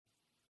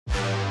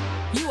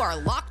You are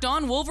Locked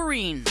On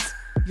Wolverines,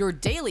 your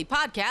daily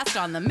podcast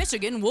on the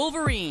Michigan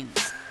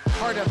Wolverines,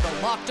 part of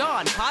the Locked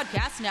On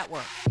Podcast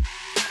Network.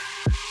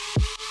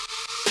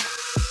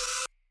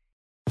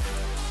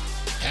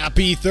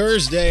 Happy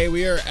Thursday.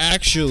 We are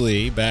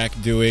actually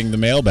back doing the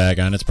mailbag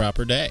on its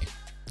proper day.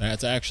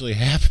 That's actually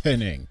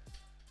happening.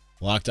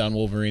 Locked On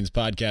Wolverines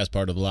podcast,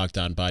 part of the Locked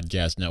On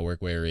Podcast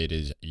Network, where it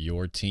is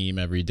your team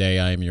every day.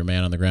 I am your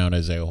man on the ground,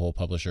 Isaiah Hole,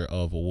 publisher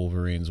of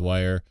Wolverines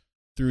Wire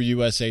through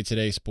USA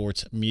Today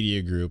Sports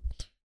Media Group.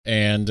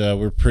 And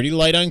we're pretty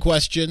light on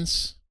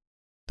questions.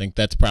 I think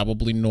that's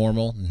probably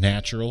normal,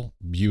 natural,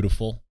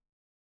 beautiful,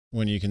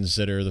 when you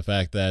consider the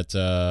fact that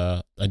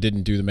I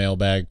didn't do the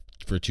mailbag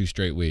for 2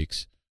 straight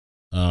weeks.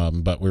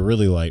 But we're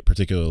really light,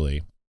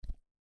 particularly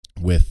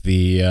with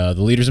the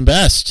leaders and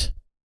best.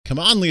 Come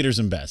on, leaders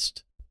and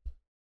best.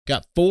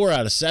 Got 4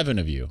 out of 7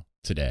 of you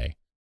today.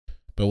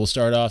 But we'll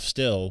start off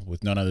still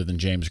with none other than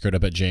James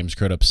Crudup at James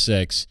Crudup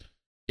 6.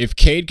 If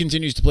Cade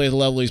continues to play at the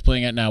level he's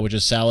playing at now, which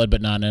is solid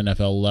but not an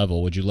NFL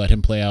level, would you let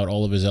him play out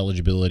all of his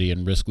eligibility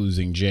and risk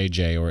losing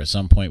JJ, or at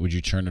some point would you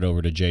turn it over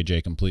to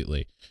JJ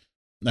completely?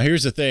 Now,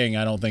 here's the thing.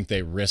 I don't think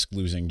they risk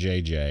losing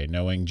JJ.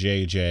 Knowing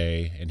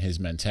JJ and his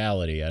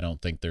mentality, I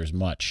don't think there's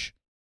much.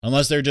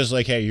 Unless they're just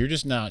like, hey, you're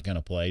just not going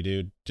to play,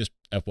 dude. Just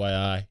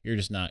FYI, you're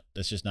just not.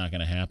 That's just not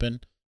going to happen.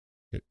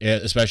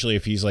 Especially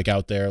if he's like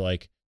out there,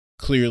 like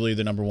clearly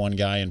the number one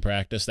guy in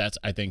practice. That's,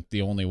 I think,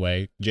 the only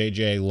way.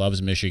 JJ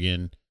loves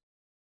Michigan.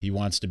 He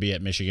wants to be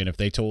at Michigan. If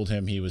they told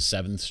him he was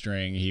 7th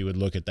string, he would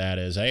look at that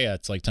as, hey,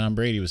 it's like Tom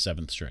Brady was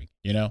 7th string,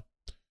 you know?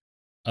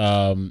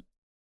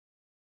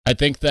 I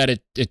think that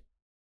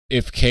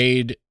if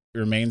Cade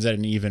remains at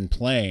an even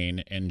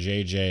plane and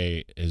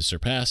JJ has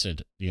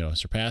surpassed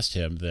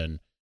him, then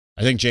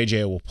I think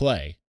JJ will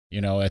play.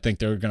 You know, I think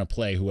they're going to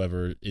play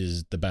whoever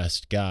is the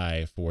best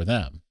guy for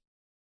them.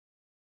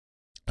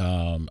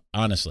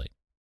 Honestly.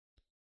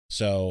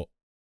 So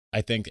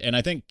I think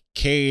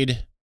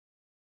Cade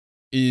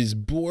is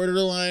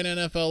borderline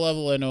NFL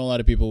level. I know a lot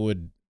of people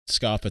would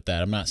scoff at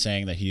that. I'm not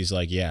saying that he's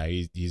like, yeah,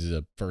 he's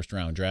a first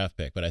round draft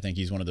pick, but I think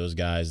he's one of those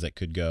guys that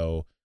could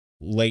go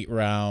late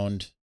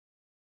round,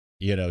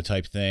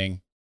 type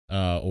thing,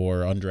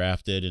 or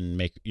undrafted and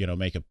make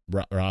a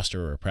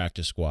roster or a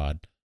practice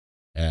squad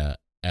at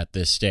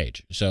this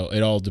stage. So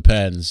it all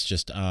depends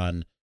just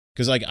on,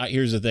 because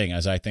here's the thing,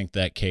 as I think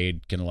that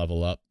Cade can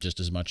level up just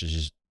as much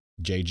as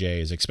JJ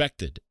is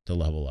expected to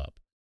level up.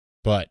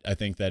 But I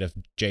think that if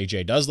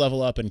JJ does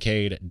level up and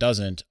Cade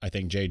doesn't, I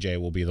think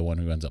JJ will be the one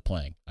who ends up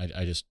playing. I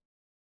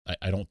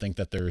don't think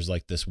that there's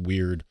like this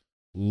weird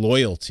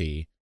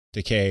loyalty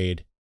to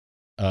Cade.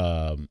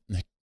 I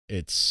think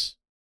it's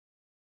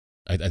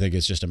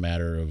just a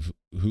matter of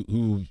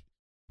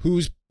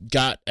who's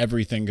got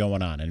everything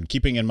going on. And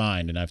keeping in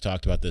mind, and I've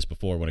talked about this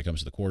before when it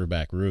comes to the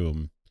quarterback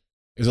room,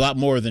 is a lot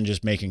more than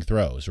just making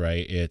throws,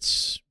 right?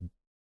 It's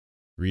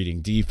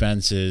reading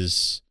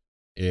defenses.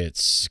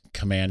 It's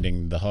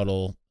commanding the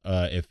huddle,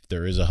 if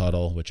there is a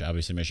huddle, which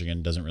obviously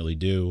Michigan doesn't really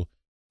do.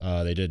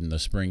 They did in the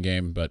spring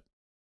game, but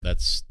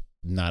that's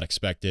not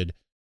expected.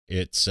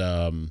 It's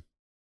there's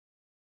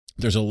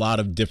a lot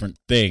of different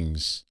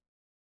things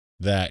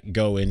that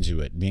go into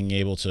it. Being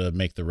able to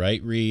make the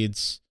right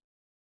reads,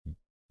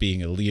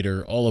 being a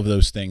leader, all of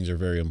those things are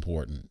very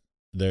important.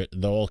 They're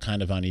all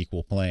kind of on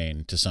equal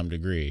plane to some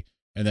degree.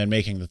 And then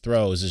making the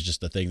throws is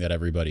just the thing that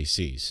everybody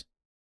sees.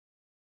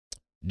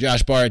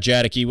 Josh Barr at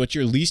Jadaki, what's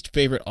your least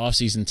favorite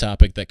offseason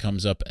topic that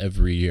comes up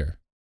every year?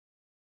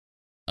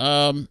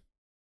 That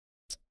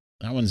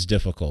one's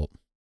difficult.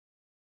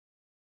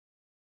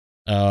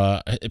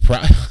 Not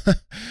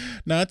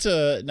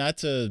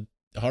to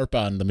harp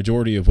on the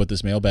majority of what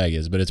this mailbag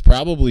is, but it's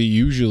probably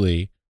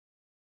usually,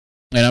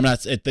 and I'm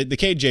not, the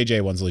Cade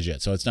JJ one's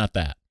legit, so it's not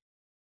that.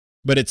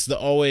 But it's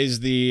always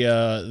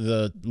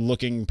the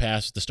looking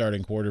past the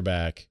starting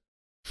quarterback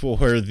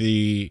for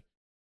the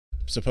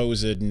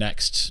supposed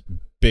next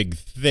big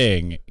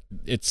thing.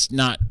 It's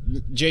not,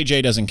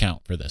 JJ doesn't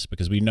count for this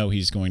because we know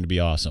he's going to be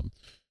awesome.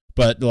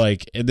 But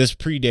like, this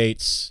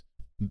predates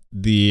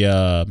the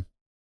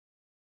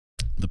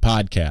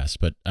podcast,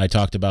 but I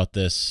talked about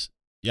this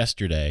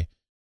yesterday.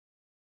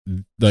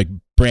 Like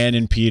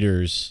Brandon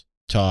Peters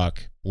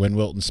talk when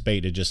Wilton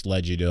Speight had just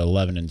led you to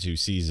 11-2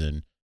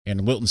 season,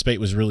 and Wilton Speight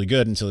was really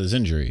good until his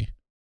injury.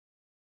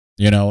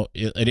 And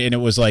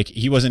it was like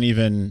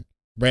Brandon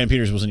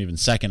Peters wasn't even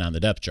second on the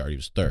depth chart; he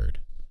was third.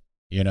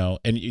 And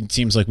it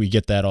seems like we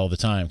get that all the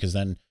time because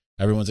then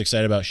everyone's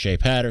excited about Shea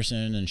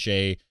Patterson, and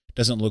Shea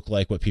doesn't look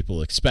like what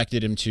people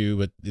expected him to,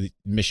 but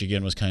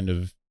Michigan was kind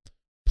of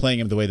playing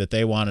him the way that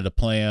they wanted to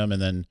play him, and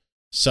then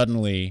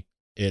suddenly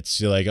it's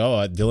like,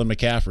 oh, Dylan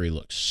McCaffrey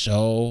looks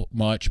so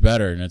much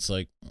better, and it's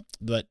like,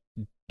 but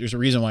there's a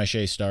reason why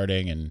Shea's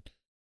starting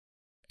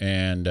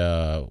and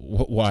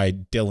why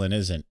Dylan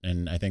isn't,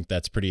 and I think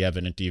that's pretty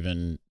evident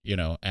even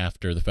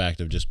after the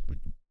fact of just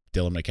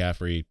Dylan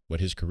McCaffrey, what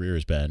his career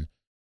has been.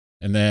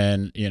 And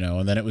then,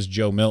 it was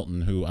Joe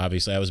Milton, who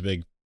obviously I was a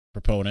big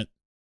proponent.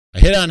 I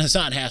hit on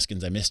Hassan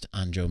Haskins. I missed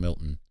on Joe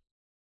Milton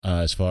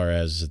as far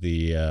as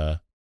the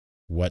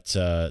what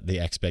the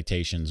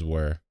expectations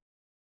were.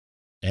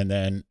 And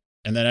then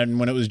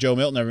when it was Joe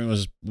Milton, everyone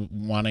was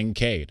wanting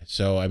Cade.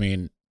 So, I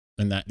mean,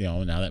 and that,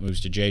 now that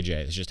moves to JJ.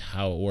 It's just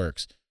how it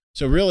works.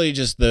 So really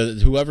just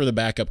whoever the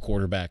backup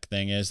quarterback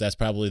thing is, that's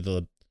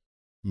probably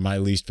my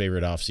least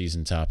favorite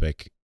offseason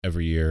topic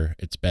every year.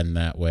 It's been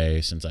that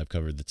way since I've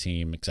covered the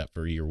team, except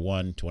for year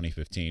 1,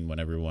 2015, when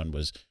everyone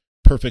was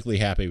perfectly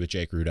happy with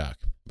Jake Rudock,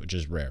 which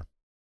is rare.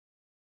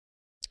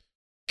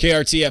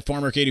 KRT at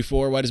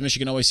Farmark84. Why does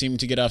Michigan always seem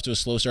to get off to a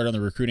slow start on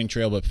the recruiting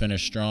trail but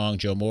finish strong?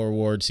 Joe Moore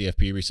Award,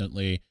 CFP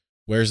recently.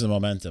 Where's the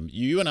momentum?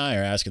 You and I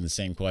are asking the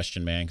same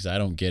question, man, because I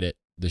don't get it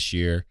this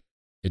year.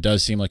 It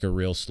does seem like a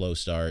real slow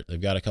start.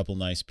 They've got a couple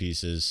nice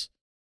pieces.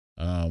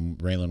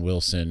 Raylan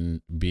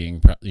Wilson being,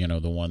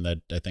 the one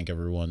that I think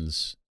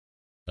everyone's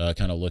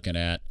kind of looking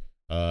at.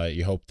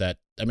 You hope that,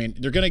 I mean,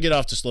 they're going to get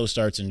off to slow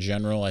starts in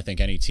general. I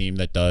think any team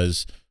that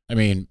does, I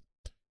mean,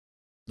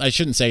 I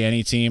shouldn't say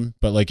any team,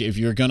 but like if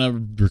you're going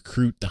to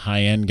recruit the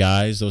high-end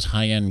guys, those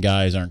high-end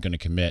guys aren't going to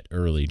commit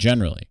early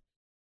generally.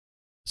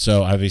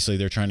 So obviously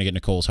they're trying to get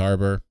Nichols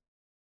Harbor,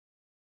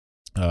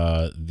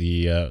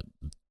 the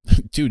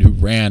dude who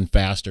ran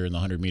faster in the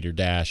 100-meter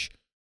dash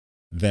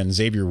than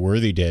Xavier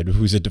Worthy did,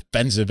 who's a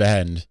defensive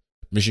end.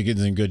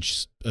 Michigan's in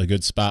a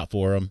good spot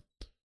for him.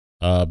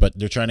 But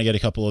they're trying to get a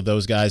couple of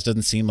those guys.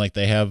 Doesn't seem like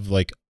they have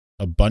like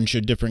a bunch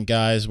of different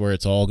guys where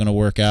it's all going to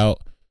work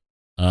out.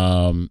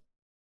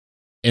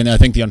 And I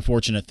think the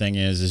unfortunate thing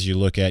is you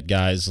look at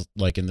guys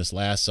like in this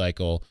last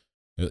cycle,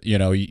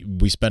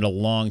 we spent a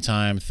long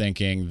time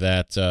thinking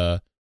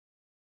that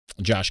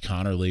Josh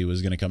Connerly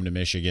was going to come to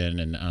Michigan,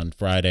 and on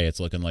Friday it's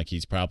looking like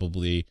he's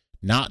probably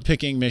not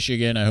picking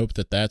Michigan. I hope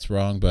that that's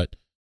wrong, but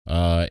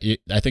I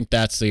think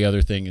that's the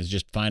other thing is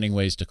just finding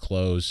ways to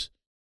close.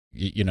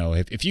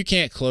 If you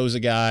can't close a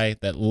guy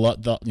that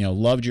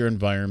loved your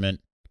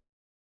environment,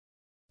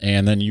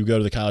 and then you go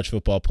to the college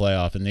football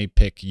playoff and they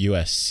pick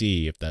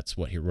USC, if that's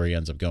where he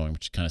ends up going,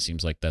 which kind of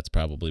seems like that's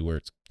probably where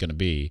it's going to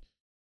be.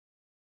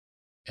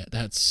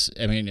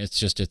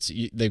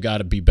 They've got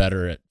to be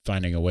better at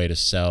finding a way to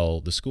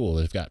sell the school.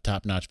 They've got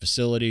top-notch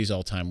facilities,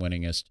 all-time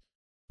winningest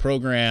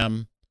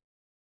program,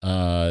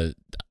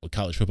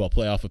 college football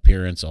playoff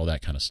appearance, all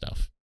that kind of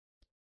stuff.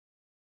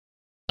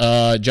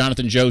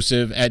 Jonathan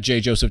Joseph at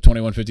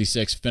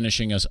JJoseph2156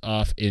 finishing us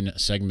off in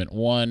segment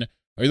 1.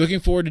 Are you looking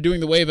forward to doing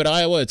the wave at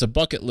Iowa? It's a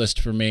bucket list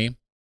for me.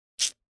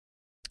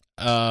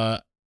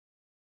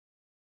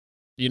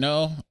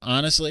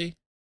 Honestly,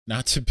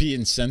 not to be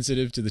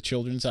insensitive to the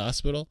Children's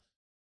Hospital,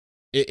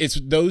 it's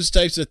those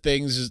types of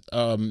things.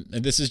 And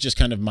this is just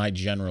kind of my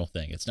general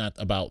thing. It's not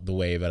about the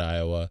wave at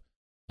Iowa.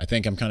 I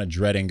think I'm kind of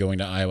dreading going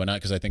to Iowa, not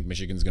because I think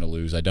Michigan's going to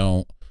lose. I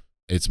don't.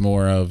 It's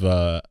more of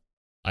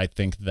I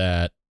think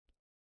that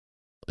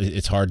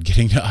it's hard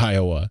getting to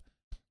Iowa.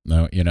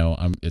 No,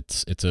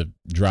 it's a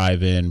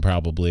drive-in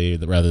probably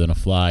rather than a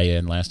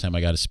fly-in. Last time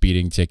I got a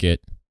speeding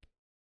ticket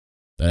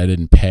that I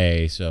didn't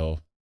pay, so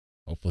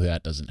hopefully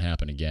that doesn't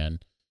happen again.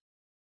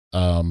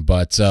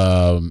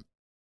 So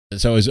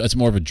it's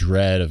more of a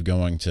dread of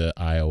going to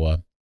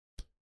Iowa.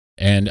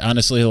 And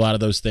honestly, a lot of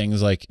those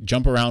things like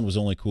Jump Around was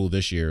only cool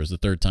this year. It was the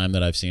third time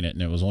that I've seen it,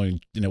 and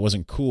it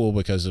wasn't cool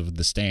because of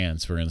the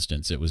stands, for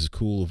instance. It was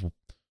cool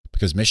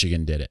because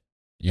Michigan did it.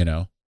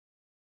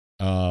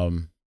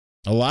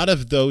 A lot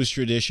of those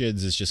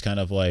traditions is just kind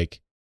of like,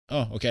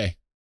 oh, okay.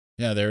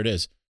 Yeah, there it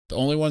is. The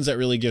only ones that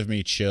really give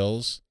me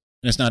chills,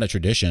 and it's not a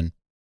tradition,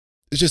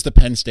 it's just the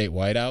Penn State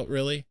whiteout,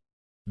 really.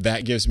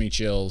 That gives me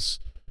chills.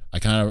 I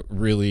kind of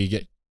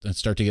really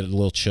start to get a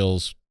little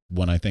chills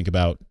when I think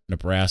about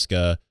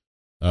Nebraska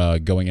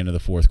going into the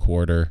fourth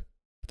quarter.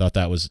 Thought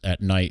that was at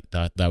night.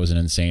 Thought that was an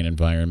insane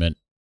environment.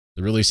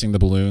 The releasing the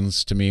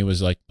balloons to me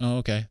was like, oh,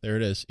 okay, there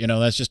it is.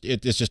 That's just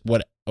it's just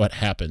what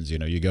happens.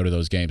 You go to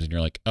those games and you're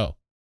like, oh,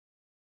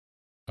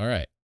 all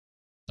right.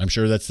 I'm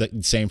sure that's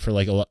the same for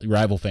like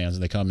rival fans,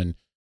 and they come and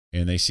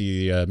they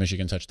see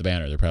Michigan touch the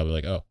banner. They're probably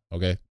like, oh,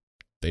 okay,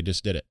 they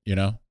just did it.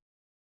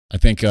 I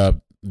think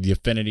the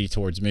affinity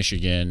towards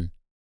Michigan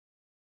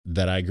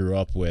that I grew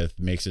up with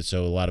makes it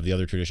so a lot of the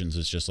other traditions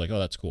is just like, oh,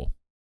 that's cool.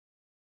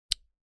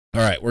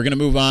 All right, we're gonna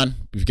move on.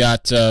 We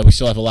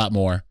still have a lot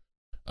more,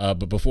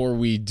 but before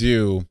we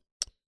do,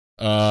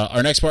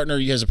 our next partner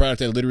has a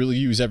product I literally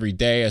use every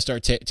day. I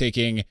start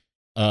taking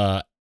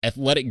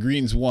Athletic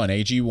Greens 1,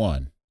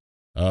 AG1,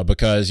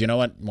 because you know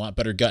what? Want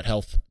better gut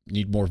health,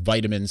 need more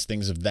vitamins,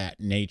 things of that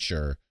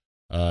nature.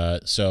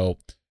 So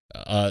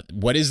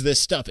what is this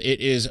stuff?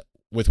 It is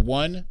with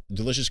one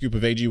delicious scoop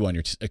of AG1,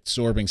 you're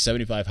absorbing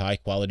 75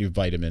 high-quality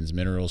vitamins,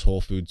 minerals, whole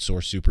foods,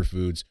 source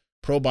superfoods,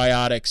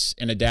 probiotics,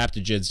 and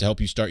adaptogens to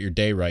help you start your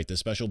day right. The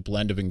special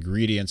blend of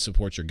ingredients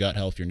supports your gut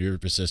health, your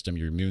nervous system,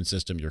 your immune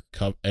system, your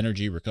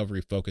energy,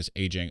 recovery, focus,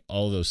 aging,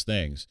 all those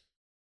things.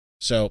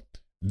 So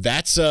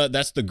that's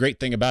the great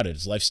thing about it.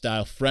 It's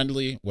lifestyle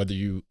friendly. Whether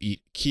you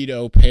eat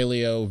keto,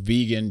 paleo,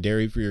 vegan,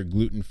 dairy-free, or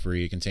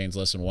gluten-free, it contains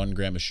less than 1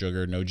 gram of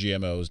sugar, no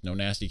GMOs, no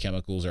nasty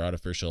chemicals or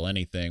artificial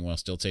anything while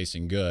still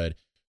tasting good.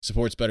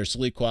 Supports better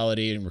sleep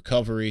quality and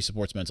recovery,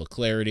 supports mental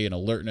clarity and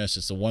alertness.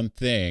 It's the one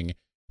thing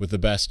with the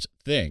best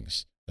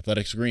things.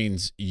 Athletics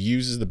Greens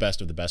uses the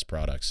best of the best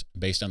products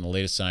based on the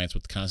latest science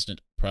with constant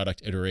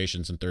product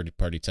iterations and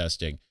third-party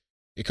testing.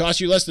 It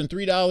costs you less than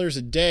 $3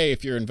 a day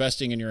if you're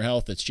investing in your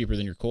health. It's cheaper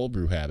than your cold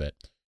brew habit.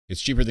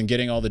 It's cheaper than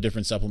getting all the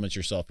different supplements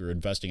yourself. You're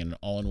investing in an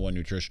all-in-one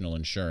nutritional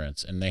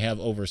insurance. And they have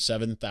over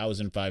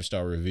 7,000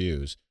 five-star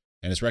reviews.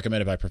 And it's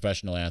recommended by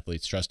professional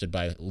athletes, trusted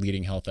by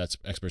leading health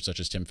experts such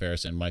as Tim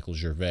Ferriss and Michael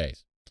Gervais.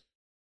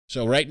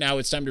 So right now,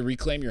 it's time to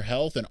reclaim your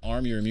health and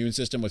arm your immune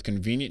system with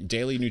convenient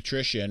daily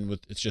nutrition.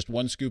 It's just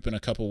 1 scoop in a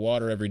cup of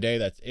water every day.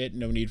 That's it.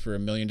 No need for a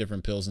million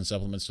different pills and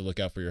supplements to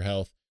look out for your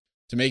health.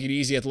 To make it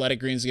easy,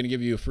 Athletic Greens is going to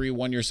give you a free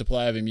 1-year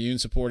supply of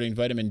immune-supporting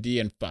vitamin D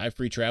and 5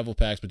 free travel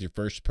packs with your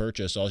first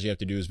purchase. All you have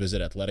to do is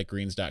visit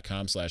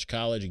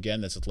athleticgreens.com/college.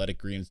 Again, that's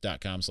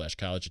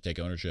athleticgreens.com/college to take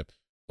ownership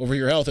over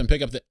your health and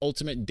pick up the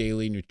ultimate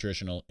daily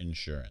nutritional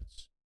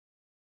insurance.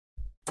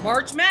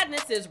 March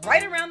Madness is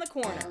right around the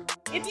corner.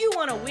 If you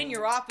want to win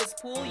your office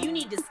pool, you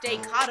need to stay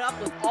caught up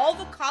with all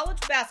the college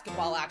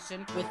basketball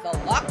action with the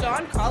Locked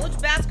On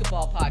College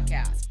Basketball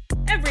Podcast.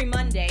 Every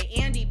Monday,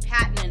 Andy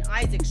Patton and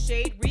Isaac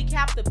Shade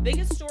recap the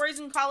biggest stories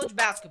in college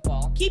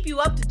basketball, keep you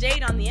up to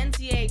date on the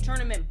NCAA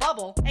tournament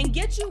bubble, and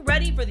get you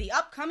ready for the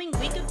upcoming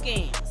week of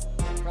games.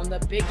 From the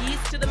Big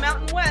East to the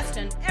Mountain West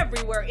and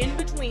everywhere in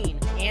between,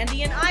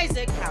 Andy and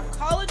Isaac have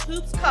college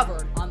hoops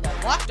covered on the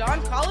Locked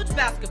On College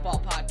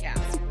Basketball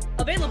Podcast.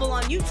 Available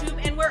on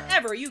YouTube and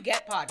wherever you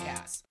get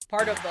podcasts.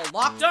 Part of the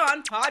Locked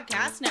On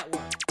Podcast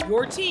Network.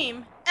 Your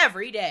team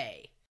every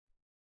day.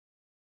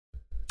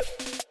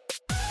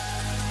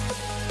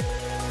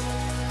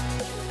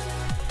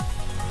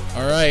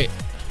 All right,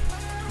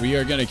 we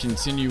are going to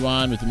continue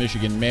on with the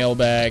Michigan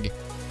mailbag.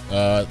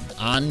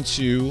 On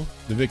to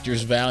the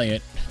Victor's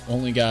Valiant.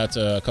 Only got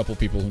a couple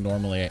people who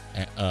normally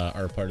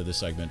are part of this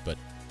segment, but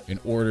in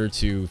order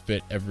to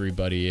fit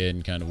everybody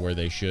in kind of where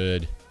they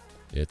should,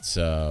 it's,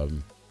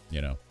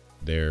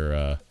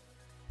 they're,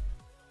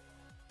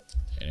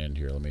 and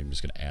here, I'm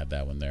just going to add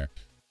that one there.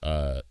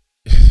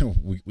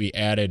 We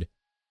added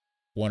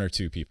 1 or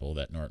 2 people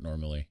that aren't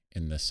normally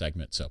in this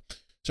segment, so.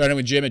 Starting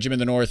with Jim at Jim in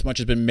the North, much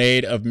has been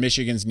made of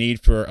Michigan's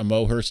need for a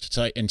Mo Hurst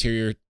type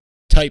interior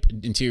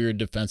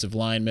defensive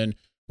lineman.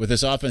 With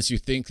this offense, you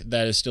think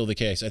that is still the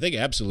case? I think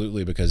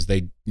absolutely, because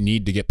they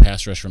need to get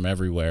pass rush from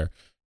everywhere,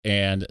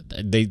 and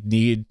they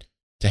need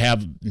to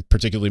have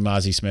particularly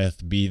Mazi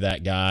Smith be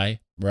that guy,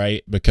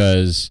 right?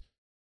 Because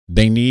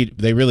they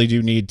really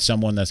do need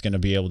someone that's going to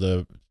be able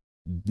to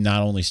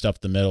not only stuff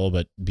the middle,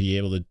 but be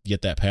able to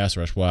get that pass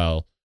rush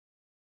while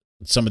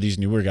some of these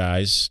newer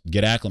guys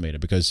get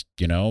acclimated, because,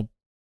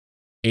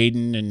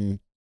 Aiden and,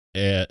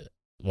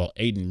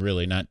 Aiden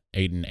really, not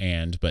Aiden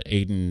and, but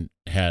Aiden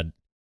had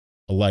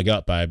a leg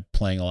up by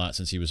playing a lot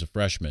since he was a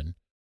freshman.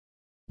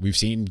 We've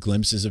seen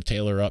glimpses of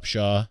Taylor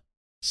Upshaw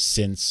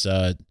since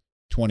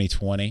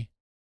 2020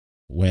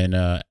 when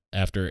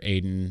after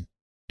Aiden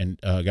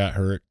got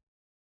hurt.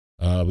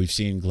 We've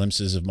seen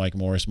glimpses of Mike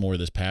Morris more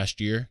this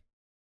past year.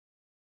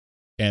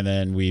 And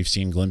then we've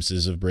seen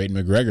glimpses of Braden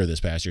McGregor this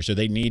past year. So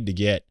they need to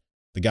get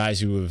the guys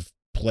who have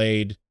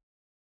played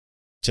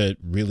to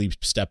really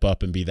step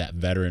up and be that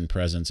veteran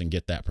presence and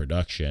get that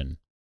production.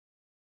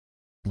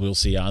 We'll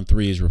see.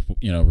 On3 has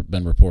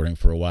been reporting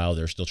for a while.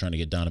 They're still trying to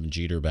get Donovan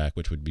Jeter back,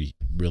 which would be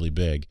really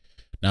big.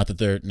 Not that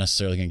they're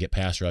necessarily going to get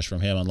pass rush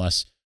from him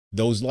unless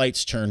those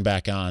lights turn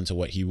back on to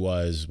what he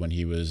was when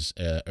he was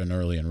an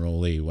early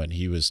enrollee, when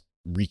he was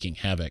wreaking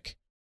havoc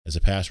as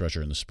a pass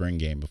rusher in the spring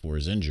game before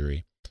his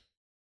injury.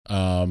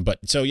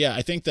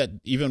 I think that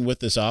even with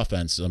this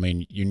offense,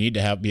 you need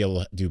to be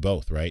able to do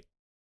both, right?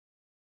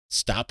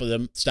 Stop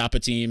a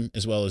team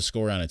as well as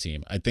score on a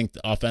team. I think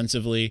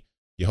offensively,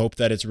 you hope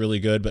that it's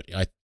really good, but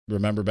I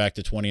remember back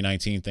to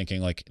 2019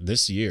 thinking like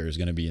this year is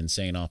going to be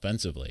insane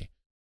offensively.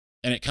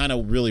 And it kind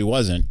of really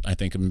wasn't, I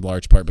think in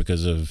large part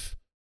because of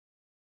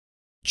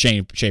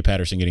Shea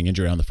Patterson getting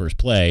injured on the first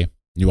play,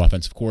 new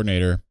offensive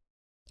coordinator,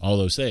 all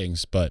those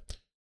things. But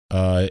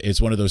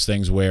it's one of those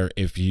things where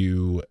if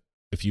you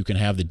can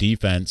have the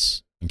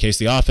defense, in case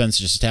the offense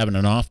just having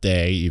an off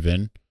day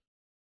even,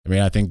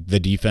 I think the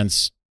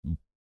defense,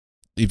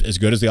 as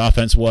good as the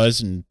offense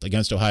was and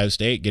against Ohio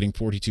State, getting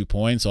 42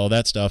 points, all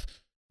that stuff,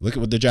 look at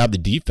what the job the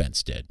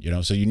defense did.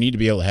 So you need to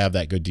be able to have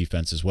that good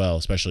defense as well,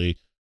 especially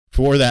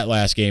for that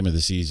last game of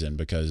the season,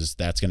 because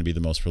that's going to be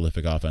the most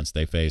prolific offense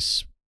they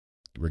face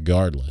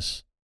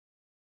regardless.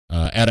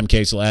 Adam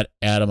Casel at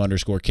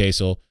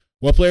Adam_Casel.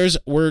 What players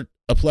were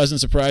a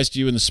pleasant surprise to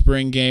you in the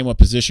spring game? What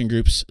position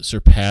groups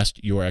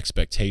surpassed your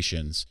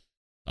expectations?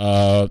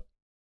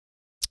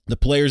 The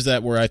players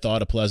that were, I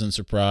thought, a pleasant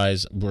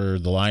surprise were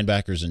the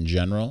linebackers in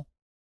general.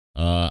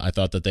 I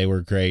thought that they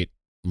were great.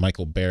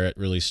 Michael Barrett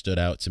really stood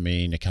out to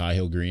me. Nikhai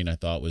Hill-Green, I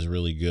thought, was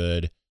really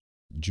good.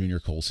 Junior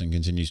Colson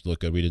continues to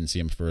look good. We didn't see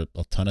him for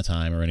a ton of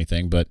time or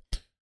anything, but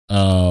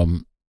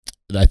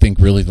I think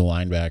really the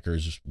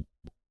linebackers,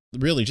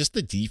 really just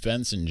the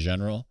defense in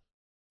general.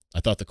 I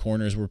thought the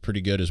corners were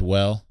pretty good as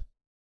well.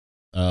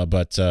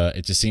 But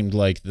it just seemed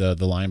like the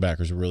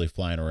linebackers were really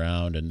flying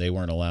around, and they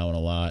weren't allowing a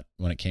lot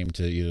when it came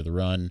to either the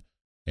run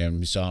and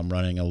we saw him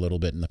running a little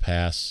bit in the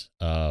pass.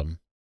 I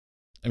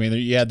mean,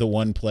 you had the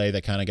one play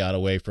that kind of got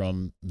away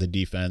from the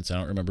defense. I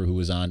don't remember who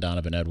was on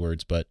Donovan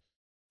Edwards, but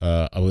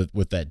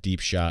with that deep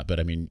shot. But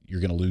I mean,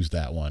 you're going to lose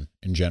that one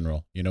in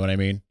general. You know what I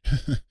mean?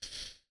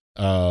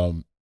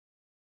 I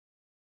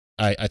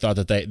thought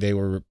that they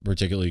were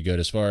particularly good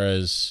as far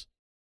as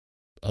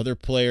other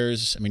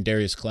players. I mean,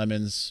 Darius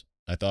Clemens,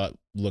 I thought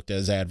looked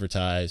as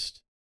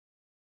advertised.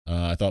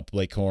 I thought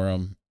Blake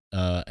Corum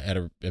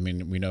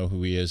we know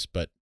who he is,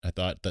 but I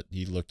thought that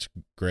he looked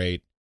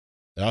great.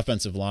 The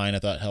offensive line, I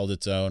thought, held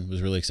its own.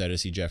 Was really excited to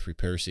see Jeffrey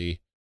Percy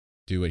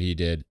do what he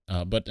did.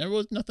 But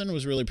nothing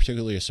was really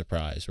particularly a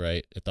surprise,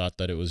 right? I thought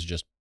that it was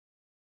just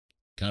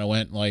kind of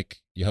went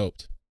like you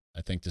hoped,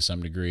 I think, to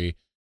some degree.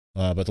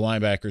 But the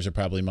linebackers are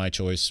probably my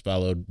choice,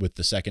 followed with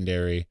the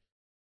secondary.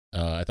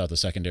 I thought the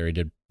secondary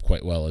did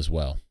quite well as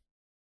well.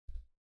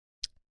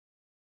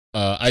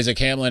 Isaac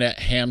Hamlin at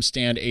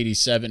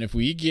Hamstand87. If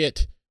we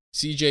get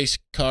CJ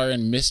Carr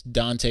and miss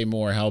Dante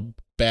Moore, how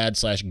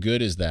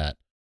bad/good is that?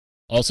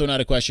 Also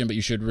not a question, but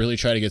you should really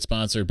try to get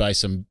sponsored by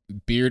some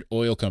beard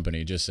oil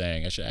company. Just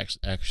saying. I should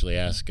actually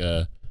ask.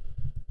 I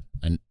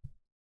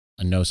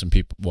know some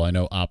people. Well, I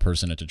know a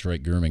person at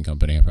Detroit Grooming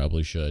Company. I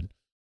probably should.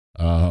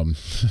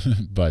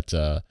 But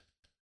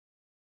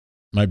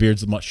my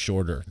beard's much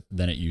shorter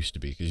than it used to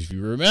be. Because if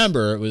you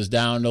remember, it was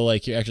down to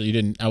like, actually you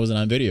didn't, I wasn't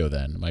on video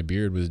then. My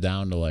beard was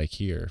down to like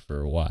here for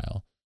a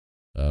while.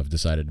 I've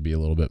decided to be a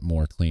little bit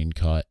more clean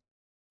cut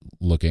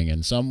looking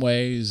in some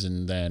ways.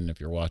 And then if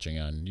you're watching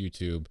on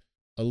YouTube,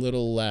 a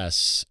little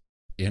less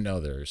in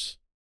others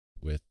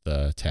with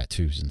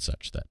tattoos and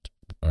such that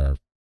are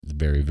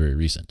very, very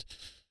recent.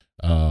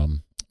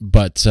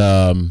 But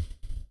I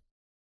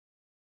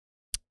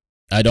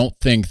don't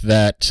think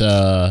that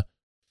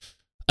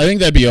I think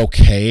that'd be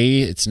okay.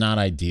 It's not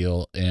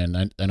ideal, and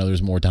I know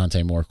there's more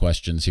Dante Moore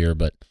questions here,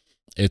 but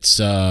it's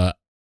you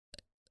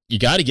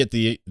got to get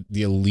the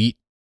elite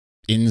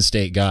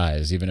in-state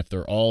guys, even if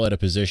they're all at a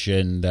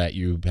position that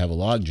you have a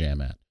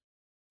logjam at.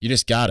 You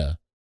just gotta.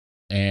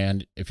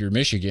 And if you're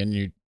Michigan,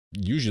 you're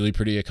usually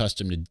pretty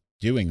accustomed to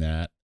doing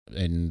that,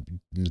 and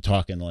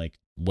talking like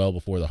well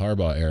before the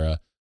Harbaugh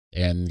era,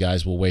 and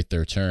guys will wait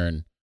their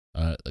turn.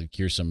 Like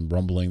here's some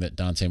rumbling that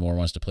Dante Moore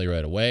wants to play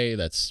right away.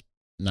 That's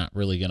not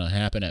really going to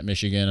happen at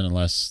Michigan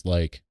unless,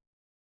 like,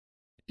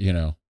 you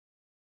know,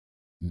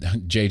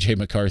 J.J.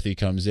 McCarthy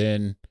comes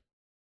in,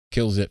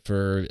 kills it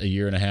for a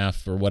year and a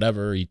half or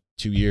whatever,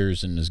 2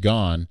 years, and is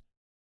gone.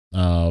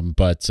 He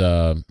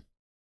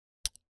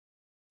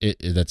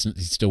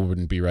still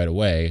wouldn't be right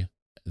away.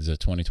 It's a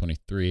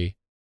 2023.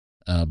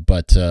 They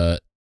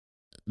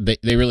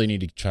really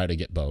need to try to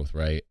get both,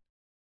 right?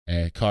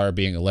 And Carr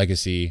being a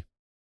legacy,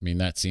 I mean,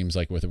 that seems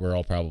like we're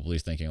all probably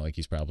thinking like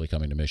he's probably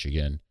coming to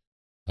Michigan.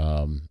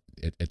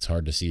 It's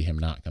hard to see him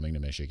not coming to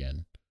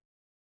Michigan.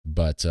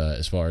 But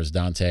as far as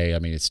Dante, I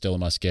mean, it's still a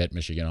must get.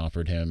 Michigan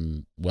offered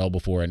him well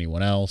before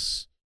anyone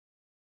else.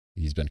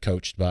 He's been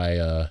coached by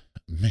a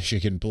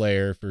Michigan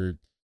player for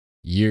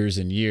years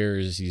and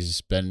years.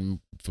 He's been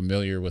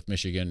familiar with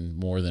Michigan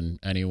more than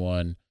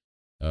anyone.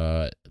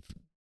 For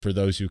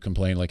those who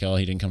complain like, oh,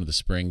 he didn't come to the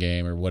spring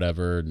game or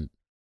whatever,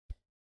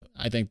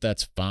 I think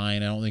that's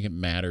fine. I don't think it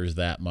matters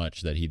that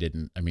much that he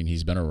didn't. I mean,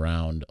 he's been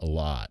around a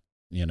lot.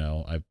 You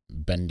know, I've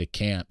been to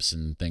camps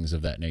and things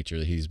of that nature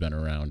that he's been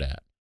around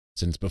at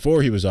since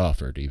before he was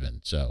offered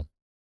even. So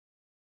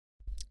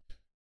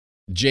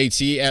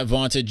JT at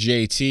Vaunted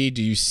JT,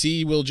 do you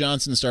see Will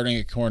Johnson starting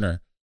at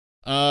corner?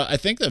 I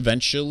think that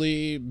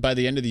eventually by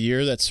the end of the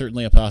year, that's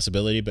certainly a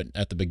possibility. But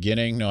at the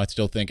beginning, no, I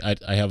still think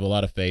I have a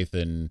lot of faith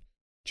in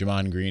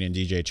Jamon Green and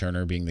DJ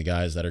Turner being the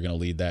guys that are going to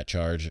lead that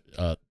charge.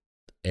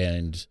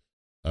 And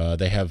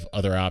they have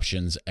other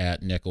options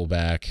at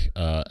nickelback.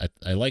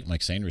 I like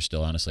Mike Sanders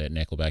still, honestly, at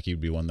nickelback. He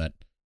would be one that,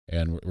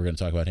 and we're going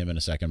to talk about him in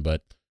a second,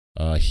 but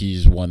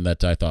he's one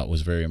that I thought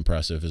was very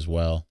impressive as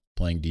well,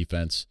 playing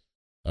defense.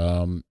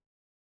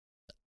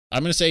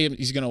 I'm going to say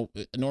he's going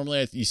to,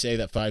 normally you say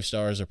that 5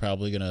 stars are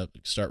probably going to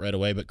start right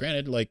away, but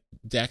granted, like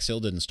Dax Hill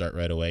didn't start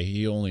right away.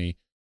 He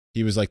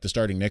was like the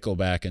starting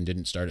nickelback and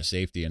didn't start at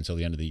safety until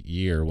the end of the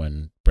year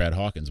when Brad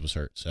Hawkins was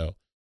hurt. So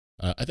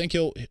I think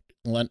he'll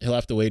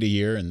have to wait a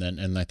year,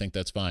 and I think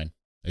that's fine.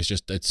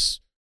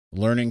 It's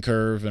learning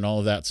curve and all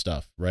of that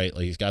stuff, right?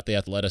 Like he's got the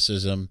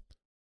athleticism,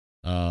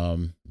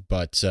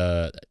 but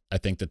I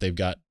think that they've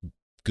got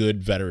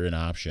good veteran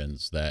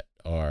options that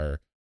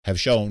have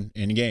shown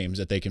in games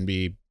that they can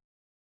be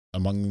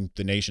among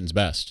the nation's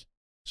best.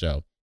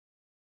 So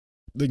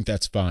I think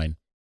that's fine.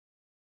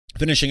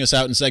 Finishing us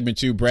out in segment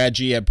 2, Brad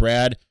G at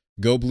Brad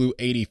Go Blue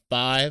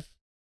 85.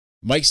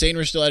 Mike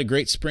Sanders still had a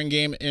great spring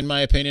game, in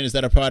my opinion. Is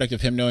that a product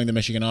of him knowing the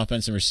Michigan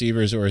offense and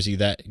receivers, or is he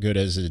that good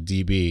as a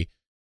DB?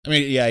 I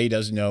mean, yeah, he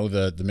does know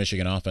the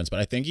Michigan offense, but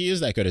I think he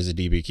is that good as a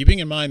DB, keeping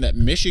in mind that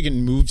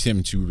Michigan moved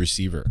him to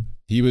receiver.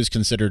 He was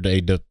considered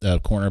a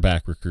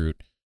cornerback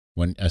recruit,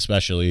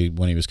 especially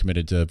when he was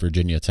committed to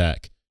Virginia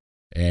Tech.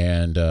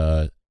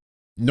 And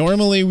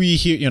normally we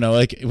hear,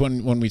 like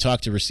when we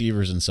talk to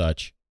receivers and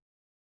such,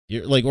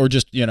 You're like, or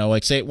just,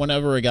 like say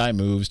whenever a guy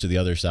moves to the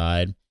other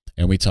side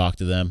and we talk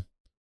to them,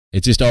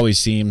 it just always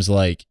seems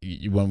like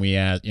when we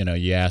ask,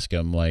 you ask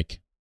them like,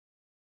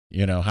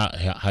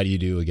 how do you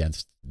do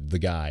against the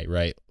guy,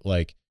 right?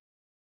 Like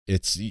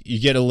it's, you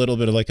get a little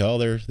bit of like, oh,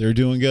 they're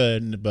doing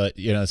good, but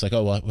it's like,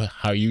 oh, well,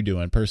 how are you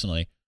doing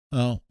personally?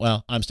 Oh,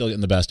 well, I'm still getting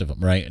the best of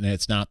them, right? And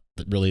it's not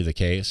really the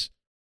case.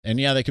 And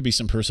yeah, there could be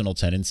some personal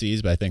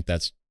tendencies, but I think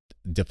that's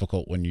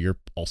difficult when you're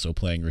also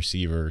playing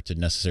receiver to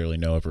necessarily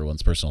know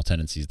everyone's personal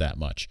tendencies that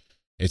much.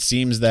 It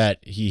seems that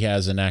he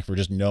has a knack for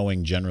just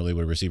knowing generally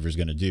what a receiver is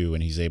going to do,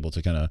 and he's able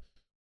to kind of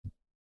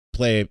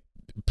play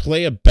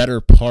a better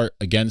part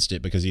against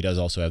it because he does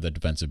also have the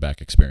defensive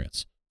back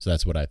experience. So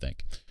that's what I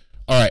think.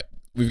 All right,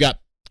 we've got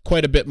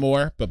quite a bit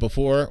more, but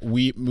before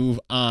we move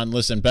on,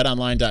 listen,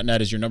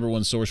 betonline.net is your number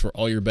one source for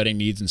all your betting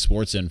needs and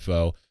sports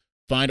info.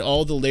 Find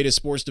all the latest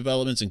sports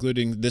developments,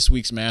 including this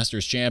week's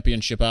Masters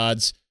Championship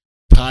odds,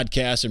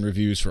 podcasts, and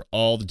reviews for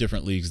all the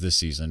different leagues this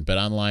season.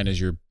 BetOnline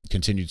is your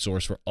continued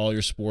source for all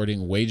your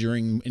sporting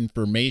wagering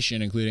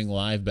information, including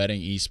live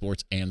betting,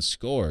 esports, and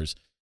scores.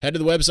 Head to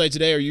the website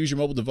today or use your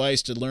mobile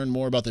device to learn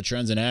more about the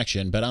trends in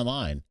action.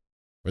 BetOnline,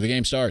 where the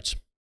game starts.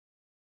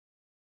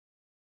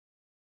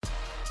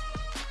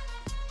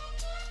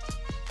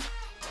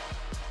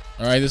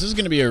 All right, this is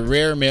going to be a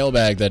rare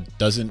mailbag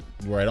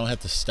where I don't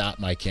have to stop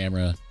my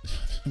camera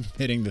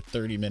hitting the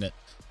 30-minute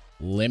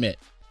limit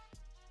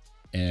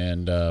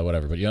and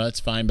whatever. But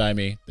it's fine by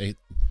me.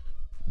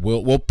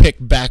 We'll pick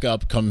back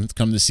up come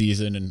the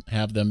season and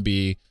have them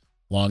be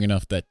long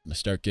enough that I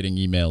start getting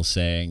emails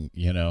saying,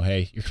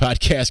 hey, your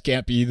podcast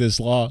can't be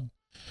this long.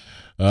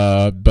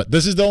 But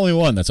this is the only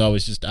one that's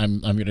always just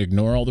I'm going to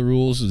ignore all the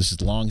rules. This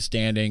is long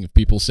standing. If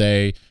people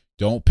say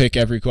don't pick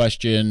every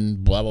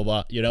question, blah blah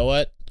blah, you know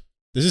what?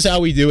 This is how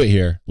we do it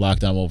here,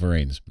 Locked On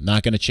Wolverines. I'm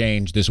not going to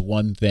change this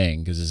one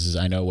thing because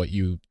I know what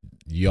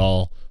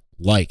y'all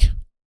like.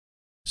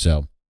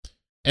 So,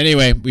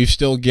 anyway, we've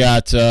still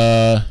got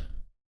 5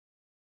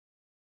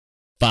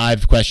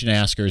 question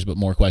askers, but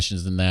more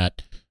questions than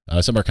that.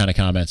 Some are kind of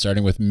comments,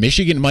 starting with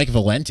Michigan Mike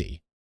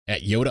Valenti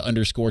at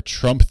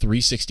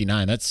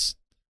Yoda_Trump369. That's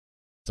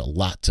a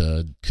lot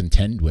to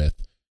contend with.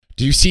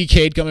 Do you see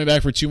Cade coming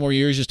back for 2 more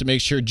years just to make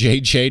sure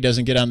JJ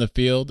doesn't get on the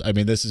field? I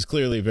mean, this is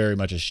clearly very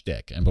much a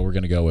shtick, but we're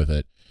going to go with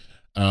it.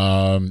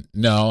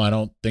 No, I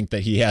don't think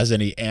that he has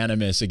any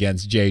animus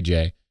against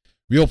JJ.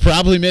 We'll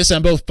probably miss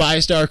on both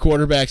 5-star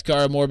quarterbacks,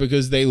 Cara Moore,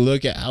 because they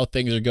look at how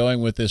things are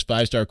going with this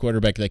 5-star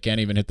quarterback that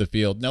can't even hit the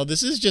field. No,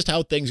 this is just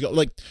how things go.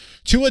 Like,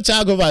 Tua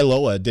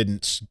Tagovailoa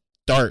didn't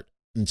start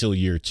until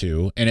year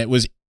 2, and it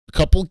was a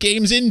couple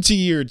games into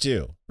year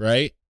 2,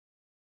 right?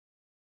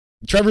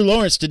 Trevor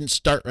Lawrence didn't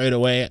start right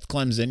away at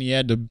Clemson. He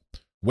had to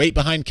wait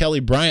behind Kelly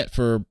Bryant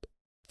for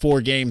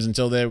 4 games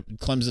until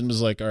Clemson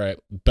was like, all right,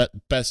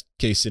 best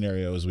case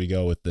scenario is we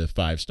go with the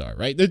 5-star,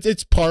 right?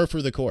 It's par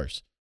for the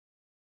course.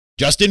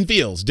 Justin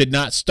Fields did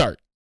not start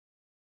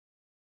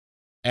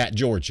at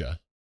Georgia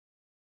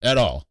at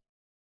all.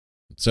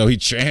 So he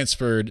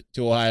transferred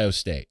to Ohio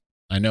State.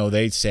 I know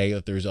they say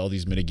that there's all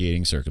these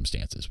mitigating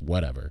circumstances,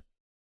 whatever.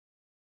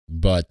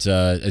 But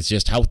it's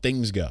just how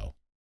things go.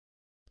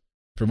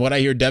 From what I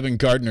hear, Devin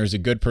Gardner is a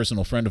good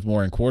personal friend of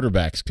Moore and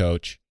quarterbacks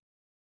coach.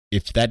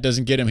 If that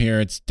doesn't get him here,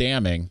 it's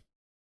damning.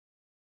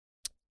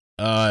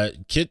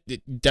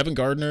 Devin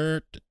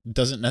Gardner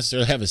doesn't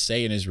necessarily have a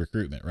say in his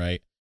recruitment,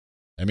 right?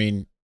 I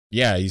mean,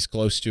 yeah, he's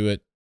close to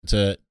it,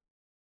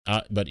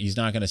 but he's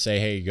not going to say,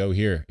 hey, go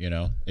here,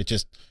 It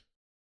just,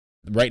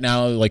 right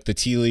now, like the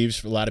tea leaves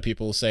for a lot of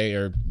people say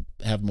or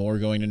have Moore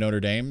going to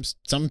Notre Dame.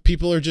 Some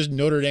people are just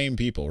Notre Dame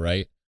people,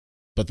 right?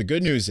 But the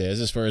good news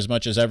is for as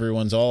much as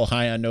everyone's all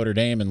high on Notre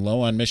Dame and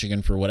low on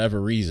Michigan for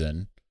whatever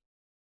reason,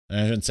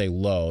 and I shouldn't say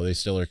low, they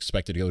still are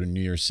expected to go to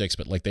New Year's 6,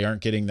 but like they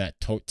aren't getting that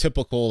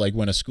typical, like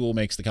when a school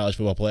makes the college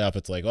football playoff,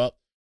 it's like, well,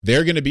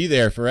 they're going to be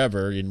there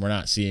forever, and we're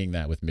not seeing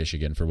that with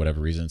Michigan for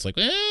whatever reason. It's like,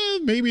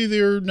 maybe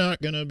they're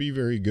not going to be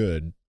very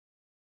good,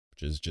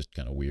 which is just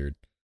kind of weird.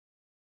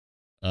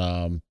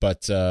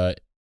 But I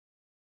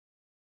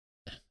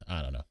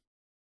don't know.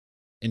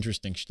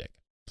 Interesting shtick.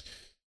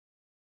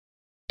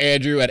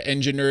 Andrew at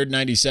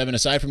EngineNerd97.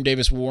 Aside from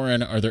Davis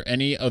Warren, are there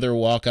any other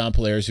walk-on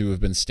players who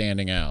have been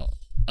standing out?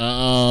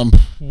 I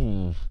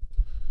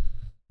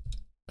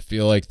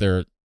feel like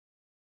they're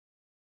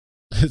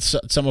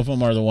some of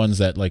them are the ones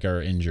that like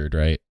are injured,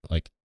 right?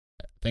 Like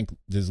I think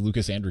is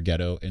Lucas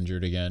Andrighetto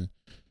injured again?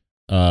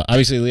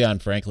 Obviously Leon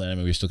Franklin. I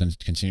mean, we still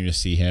continue to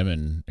see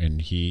him,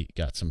 and he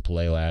got some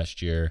play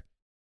last year.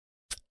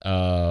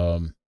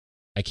 I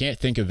can't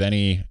think of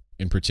any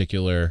in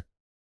particular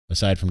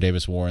aside from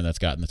Davis Warren that's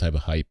gotten the type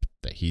of hype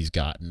that he's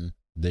gotten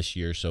this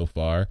year so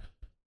far.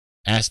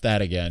 Ask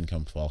that again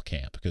come fall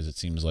camp, because it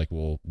seems like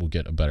we'll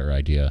get a better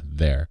idea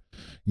there.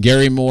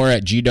 Gary Moore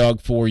at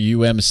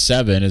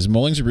GDog4UM7. Is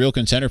Mullings a real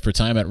contender for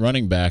time at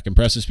running back?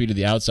 Impressive speed to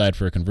the outside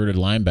for a converted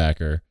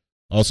linebacker.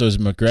 Also, is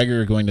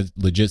McGregor going to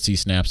legit see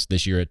snaps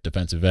this year at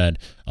defensive end?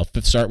 I'll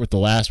start with the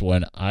last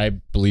one. I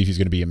believe he's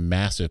going to be a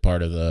massive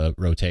part of the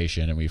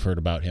rotation, and we've heard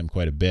about him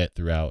quite a bit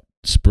throughout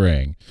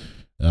spring.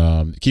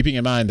 Keeping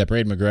in mind that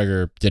Braden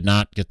McGregor did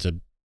not get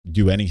to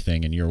do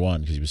anything in year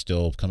one because he was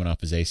still coming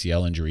off his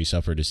ACL injury he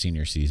suffered his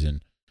senior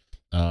season,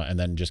 and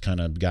then just kind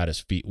of got his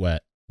feet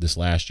wet this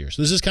last year.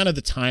 So this is kind of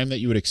the time that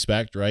you would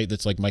expect, right?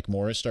 That's like Mike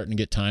Morris starting to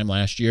get time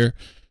last year.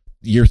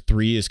 Year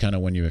 3 is kind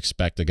of when you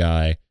expect a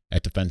guy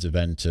at defensive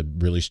end to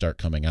really start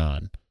coming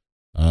on.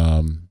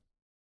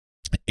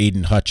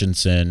 Aiden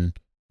Hutchinson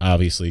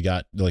obviously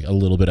got like a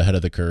little bit ahead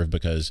of the curve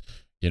because,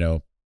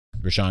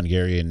 Rashawn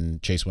Gary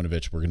and Chase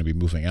Winovich were going to be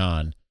moving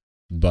on,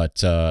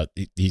 but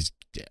he's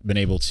been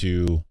able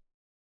to,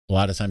 a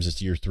lot of times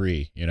it's year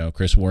 3,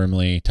 Chris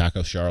Wormley,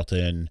 Taco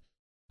Charlton,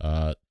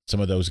 some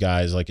of those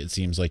guys, like it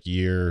seems like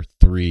year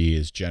 3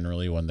 is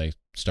generally when they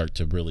start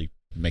to really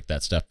make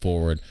that step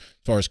forward.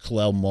 As far as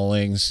Kalel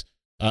Mullings,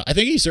 I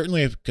think he's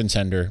certainly a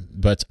contender,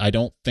 but I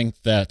don't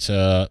think that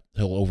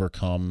he'll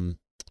overcome.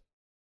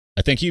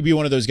 I think he'd be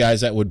one of those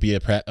guys that would be a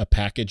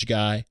package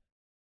guy.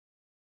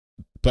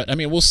 But, I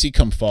mean, we'll see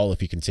come fall if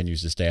he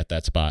continues to stay at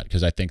that spot,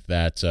 because I think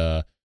that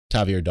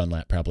Tavier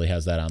Dunlap probably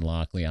has that on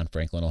lock. Leon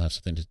Franklin will have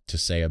something to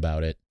say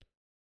about it.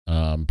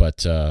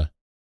 But I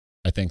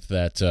think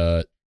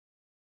that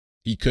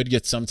he could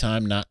get some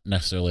time, not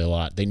necessarily a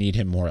lot. They need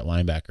him more at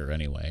linebacker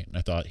anyway. And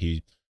I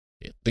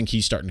think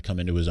he's starting to come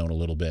into his own a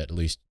little bit. At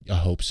least I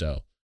hope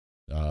so.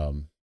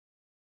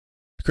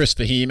 Chris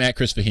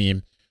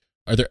Fahim.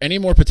 Are there any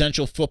more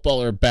potential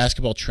football or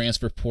basketball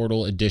transfer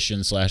portal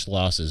additions /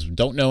 losses?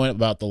 Don't know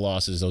about the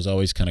losses. Those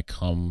always kind of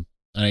come,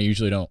 and I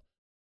usually don't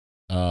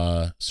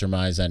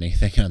surmise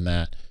anything on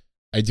that.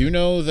 I do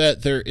know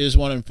that there is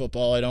one in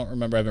football. I don't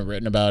remember. I haven't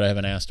written about it. I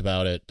haven't asked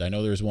about it. I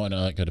know there's one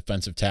like a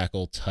defensive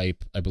tackle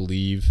type, I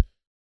believe,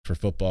 for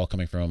football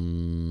coming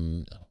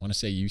from, I want to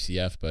say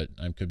UCF, but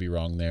I could be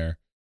wrong there.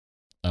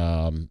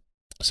 Some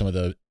of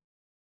the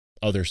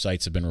other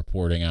sites have been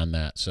reporting on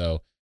that.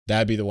 So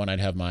that'd be the one I'd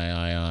have my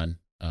eye on.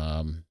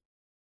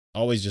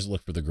 Always just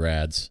look for the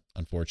grads,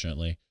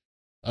 unfortunately.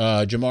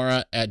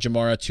 Jamara at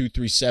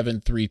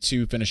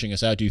Jamara23732 finishing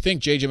us out. Do you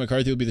think J.J.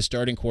 McCarthy will be the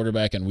starting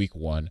quarterback in week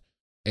 1?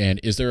 And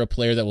is there a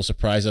player that will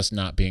surprise us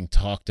not being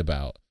talked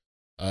about?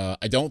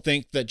 I don't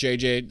think that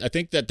JJ, I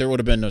think that there would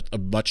have been a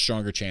much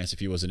stronger chance if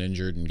he wasn't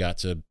injured and got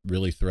to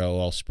really throw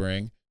all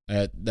spring.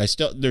 There's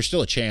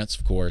still a chance,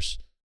 of course,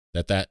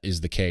 that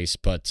is the case,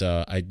 but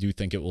I do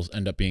think it will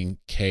end up being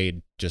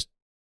Cade. Just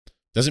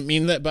doesn't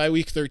mean that by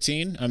week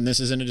 13.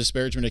 This isn't a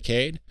disparagement of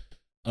Cade,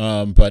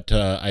 but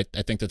I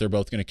think that they're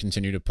both going to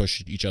continue to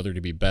push each other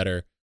to be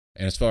better.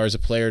 And as far as a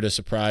player to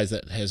surprise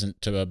that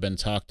hasn't been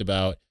talked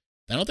about,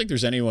 I don't think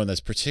there's anyone that's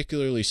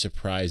particularly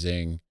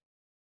surprising.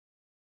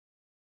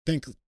 I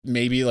think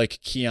maybe like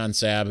Keon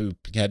Sabb, who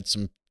had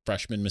some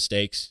freshman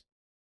mistakes,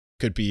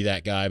 could be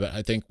that guy. But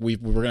I think we're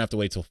going to have to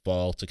wait till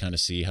fall to kind of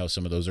see how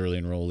some of those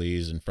early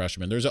enrollees and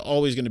freshmen. There's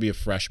always going to be a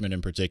freshman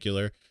in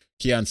particular.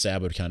 Keon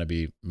Sabb would kind of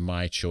be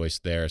my choice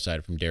there,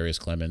 aside from Darius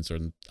Clemens or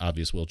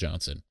obvious Will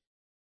Johnson.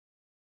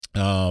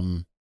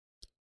 The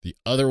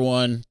other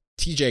one,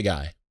 TJ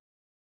Guy.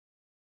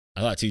 I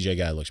thought TJ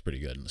Guy looks pretty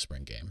good in the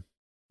spring game.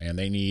 And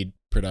they need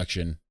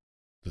production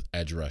with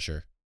edge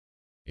rusher.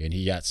 And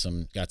he got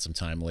some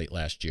time late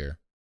last year.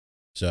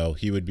 So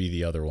he would be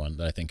the other one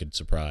that I think could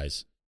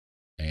surprise.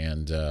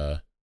 And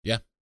yeah.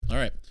 All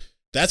right.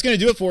 That's going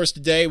to do it for us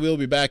today. We'll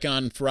be back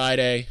on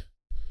Friday.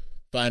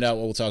 Find out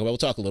what we'll talk about. We'll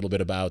talk a little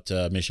bit about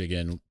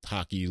Michigan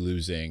hockey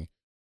losing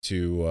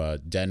to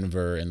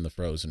Denver in the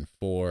Frozen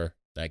Four.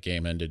 That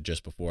game ended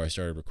just before I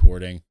started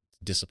recording.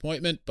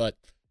 Disappointment, but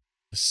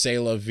c'est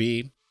la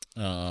vie.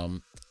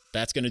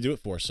 That's going to do it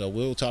for us. So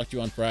we'll talk to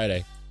you on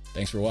Friday.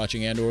 Thanks for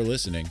watching and or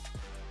listening.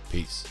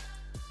 Peace.